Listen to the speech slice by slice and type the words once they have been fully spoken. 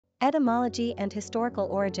Etymology and historical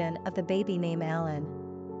origin of the baby name Allan.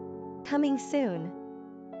 Coming soon.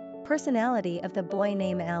 Personality of the boy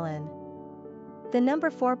named Allan. The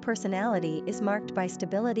number 4 personality is marked by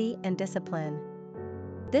stability and discipline.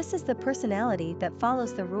 This is the personality that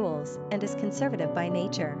follows the rules and is conservative by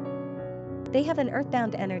nature. They have an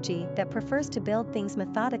earthbound energy that prefers to build things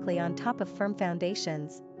methodically on top of firm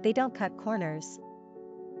foundations. They don't cut corners.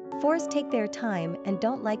 4s take their time and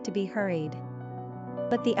don't like to be hurried.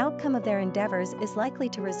 But the outcome of their endeavors is likely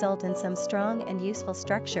to result in some strong and useful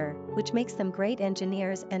structure, which makes them great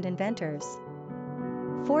engineers and inventors.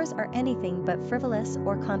 4s are anything but frivolous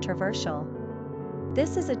or controversial.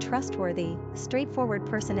 This is a trustworthy, straightforward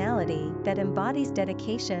personality that embodies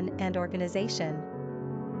dedication and organization.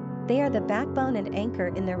 They are the backbone and anchor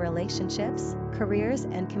in their relationships, careers,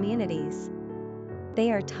 and communities.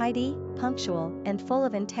 They are tidy, punctual, and full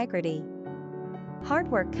of integrity.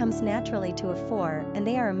 Hard work comes naturally to a 4 and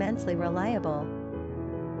they are immensely reliable.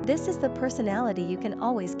 This is the personality you can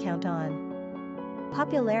always count on.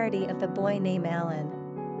 Popularity of the boy named Allan.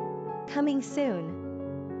 Coming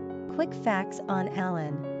soon. Quick facts on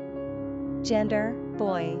Allan. Gender,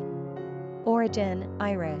 boy. Origin,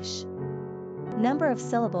 Irish. Number of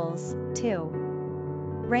syllables, 2.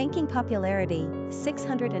 Ranking popularity,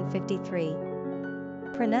 653.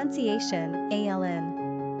 Pronunciation, Allan.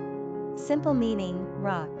 Simple meaning,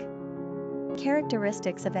 rock.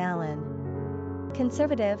 Characteristics of Allan.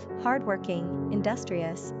 Conservative, hardworking,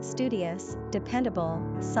 industrious, studious, dependable,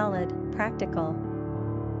 solid, practical.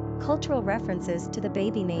 Cultural references to the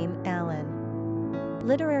baby name Allan.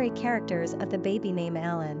 Literary characters of the baby name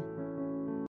Allan.